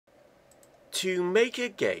To make a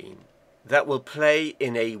game that will play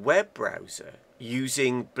in a web browser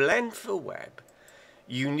using Blend4Web,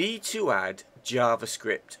 you need to add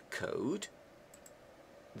JavaScript code.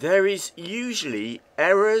 There is usually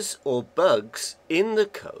errors or bugs in the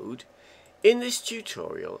code. In this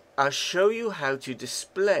tutorial, I'll show you how to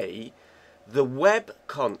display the web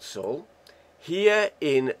console here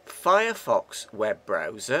in Firefox web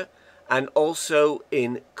browser and also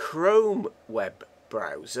in Chrome web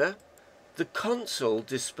browser. The console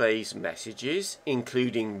displays messages,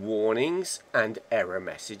 including warnings and error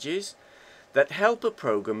messages, that help a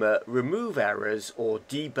programmer remove errors or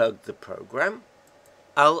debug the program.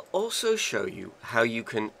 I'll also show you how you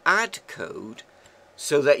can add code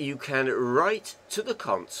so that you can write to the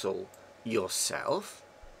console yourself.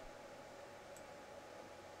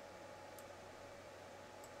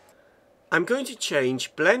 I'm going to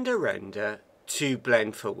change Blender Render to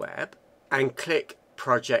Blend4Web and click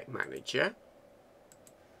Project Manager.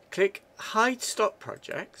 Click Hide Stock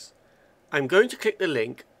Projects. I'm going to click the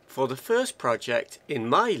link for the first project in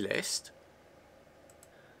my list.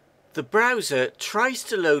 The browser tries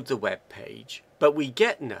to load the web page, but we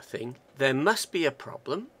get nothing. There must be a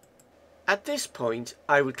problem. At this point,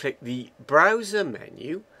 I would click the Browser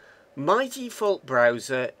menu. My default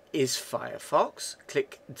browser is Firefox.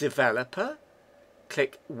 Click Developer.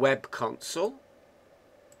 Click Web Console.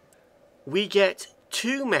 We get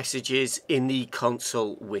two messages in the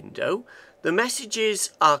console window. The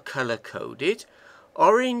messages are color-coded.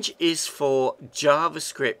 Orange is for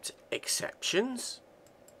JavaScript exceptions.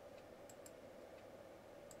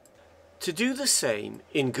 To do the same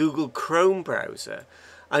in Google Chrome browser,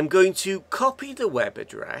 I'm going to copy the web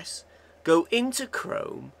address, go into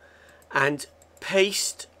Chrome and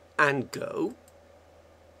paste and go.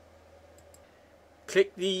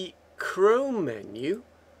 Click the Chrome menu,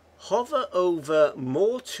 hover over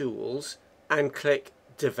More Tools and click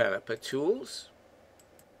Developer Tools.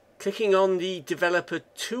 Clicking on the Developer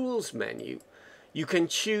Tools menu, you can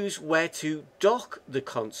choose where to dock the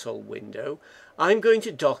console window. I'm going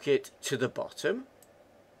to dock it to the bottom.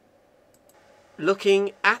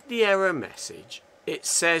 Looking at the error message, it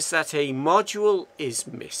says that a module is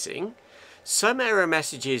missing. Some error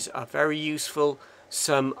messages are very useful,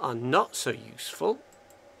 some are not so useful.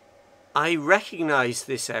 I recognize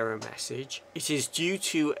this error message. It is due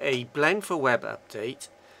to a Blend4Web update,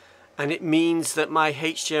 and it means that my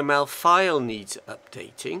HTML file needs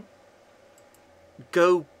updating.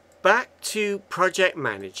 Go back to Project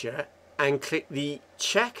Manager and click the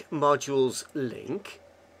Check Modules link.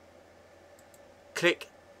 Click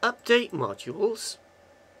Update Modules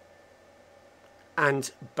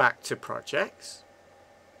and back to Projects.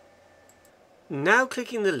 Now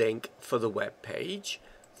clicking the link for the web page,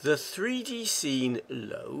 the 3D scene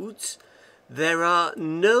loads. There are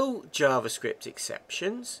no JavaScript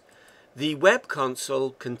exceptions. The web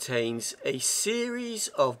console contains a series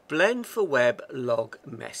of Blend4Web log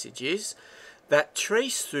messages that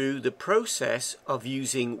trace through the process of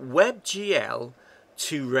using WebGL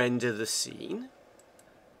to render the scene.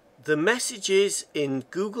 The messages in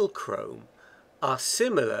Google Chrome are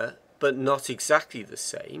similar but not exactly the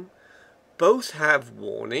same. Both have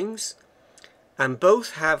warnings and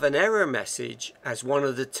both have an error message as one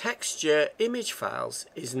of the texture image files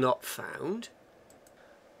is not found.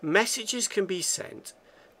 Messages can be sent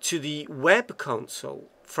to the web console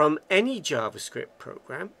from any JavaScript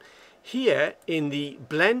program. Here in the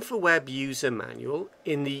Blend4Web user manual,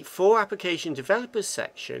 in the For Application Developers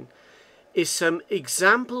section, is some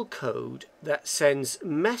example code that sends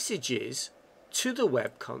messages to the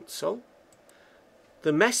web console.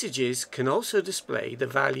 The messages can also display the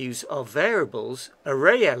values of variables,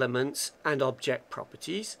 array elements, and object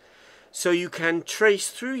properties, so you can trace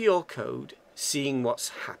through your code, seeing what's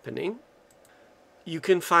happening. You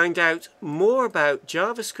can find out more about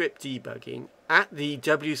JavaScript debugging at the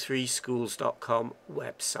w3schools.com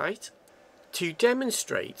website. To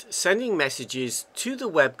demonstrate sending messages to the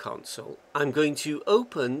web console, I'm going to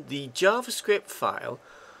open the JavaScript file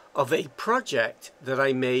of a project that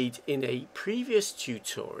I made in a previous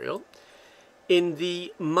tutorial. In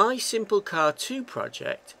the My Simple Car 2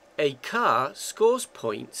 project, a car scores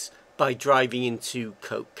points by driving into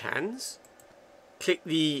Coke cans. Click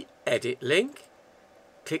the Edit link.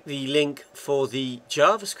 Click the link for the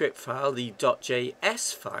JavaScript file, the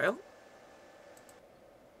 .js file.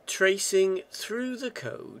 Tracing through the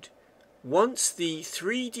code, once the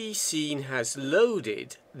 3D scene has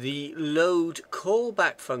loaded, the load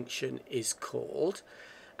callback function is called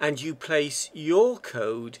and you place your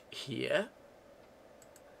code here.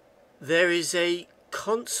 There is a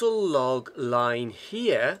console log line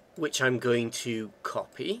here which I'm going to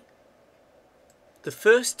copy. The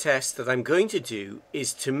first test that I'm going to do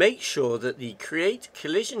is to make sure that the create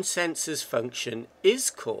collision sensors function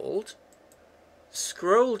is called.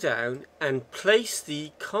 Scroll down and place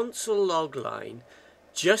the console log line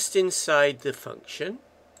just inside the function.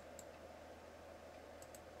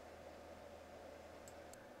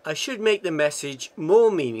 I should make the message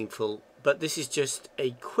more meaningful, but this is just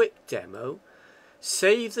a quick demo.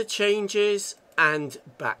 Save the changes and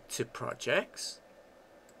back to projects.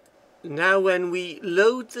 Now when we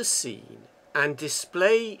load the scene and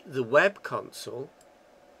display the web console,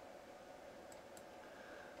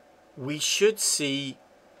 we should see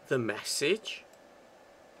the message.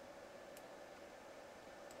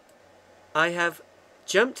 I have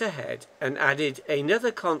jumped ahead and added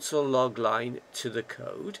another console log line to the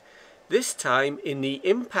code, this time in the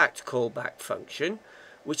impact callback function,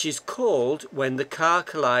 which is called when the car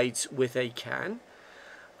collides with a can.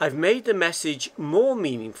 I've made the message more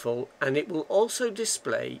meaningful, and it will also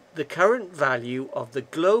display the current value of the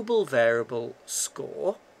global variable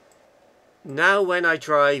score. Now when I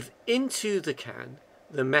drive into the can,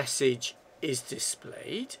 the message is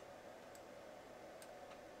displayed.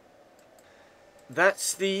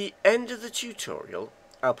 That's the end of the tutorial.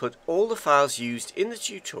 I'll put all the files used in the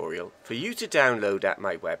tutorial for you to download at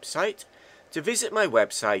my website. To visit my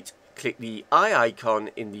website, click the eye icon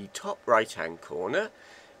in the top right hand corner.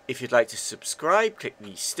 If you'd like to subscribe, click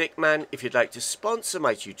the stickman. If you'd like to sponsor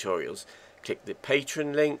my tutorials, click the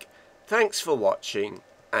Patreon link. Thanks for watching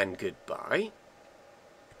and goodbye.